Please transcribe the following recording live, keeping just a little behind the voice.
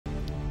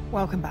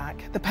Welcome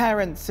back. The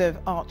parents of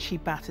Archie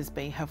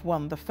Battersbee have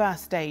won the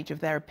first stage of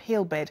their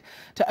appeal bid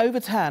to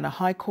overturn a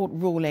High Court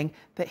ruling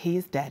that he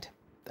is dead.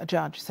 A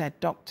judge said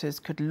doctors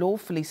could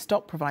lawfully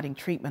stop providing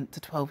treatment to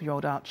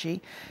 12-year-old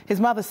Archie.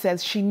 His mother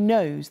says she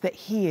knows that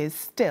he is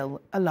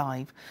still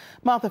alive.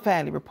 Martha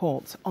Fairley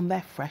reports on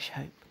their fresh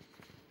hope.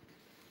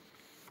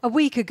 A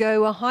week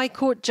ago, a High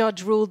Court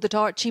judge ruled that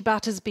Archie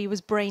Battersbee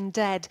was brain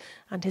dead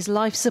and his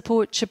life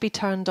support should be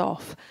turned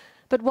off.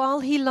 But while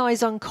he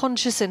lies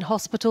unconscious in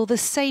hospital, the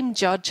same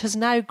judge has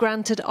now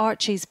granted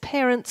Archie's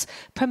parents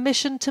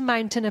permission to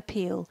mount an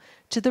appeal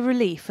to the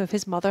relief of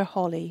his mother,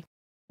 Hollie.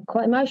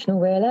 Quite emotional,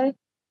 really.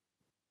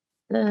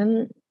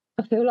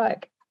 I feel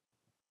like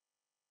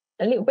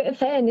a little bit of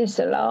fairness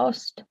at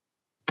last.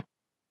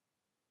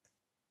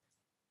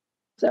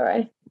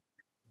 Sorry.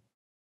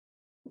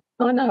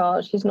 I know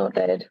Archie's not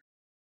dead.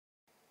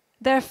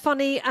 Their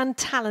funny and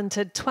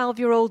talented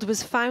 12-year-old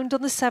was found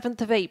on the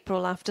 7th of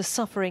April after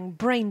suffering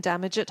brain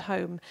damage at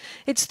home.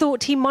 It's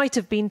thought he might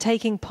have been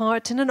taking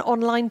part in an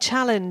online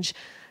challenge.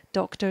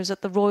 Doctors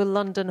at the Royal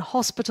London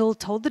Hospital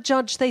told the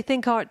judge they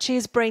think Archie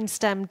is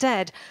brainstem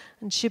dead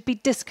and should be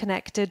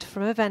disconnected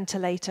from a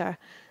ventilator.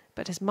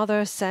 But his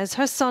mother says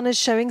her son is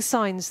showing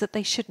signs that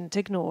they shouldn't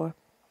ignore.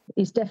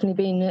 He's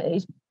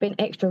definitely been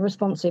extra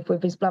responsive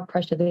with his blood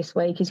pressure this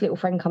week. His little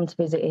friend come to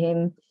visit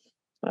him.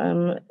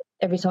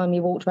 Every time he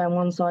walked around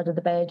one side of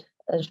the bed,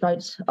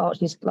 stroked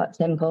Archie's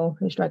temple.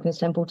 He was stroking his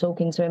temple,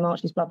 talking to him.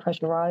 Archie's blood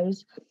pressure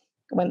rose,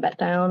 went back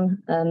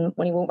down.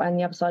 When he walked around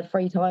the other side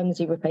 3 times,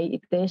 he repeated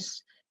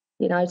this.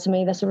 You know, to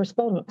me, that's a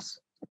response.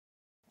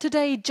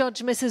 Today,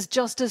 Judge Mrs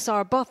Justice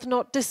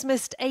Arbuthnot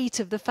dismissed 8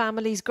 of the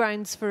family's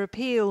grounds for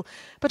appeal,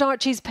 but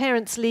Archie's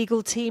parents'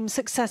 legal team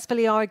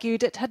successfully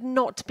argued it had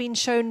not been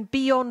shown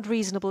beyond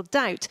reasonable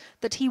doubt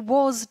that he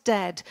was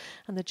dead,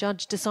 and the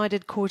judge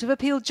decided Court of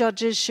Appeal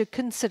judges should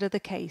consider the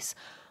case.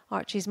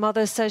 Archie's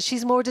mother says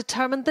she's more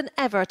determined than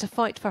ever to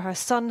fight for her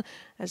son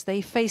as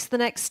they face the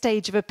next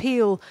stage of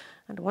appeal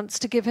and wants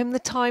to give him the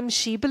time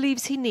she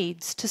believes he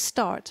needs to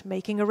start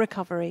making a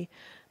recovery.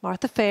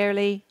 Martha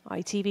Fairley,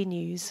 ITV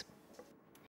News.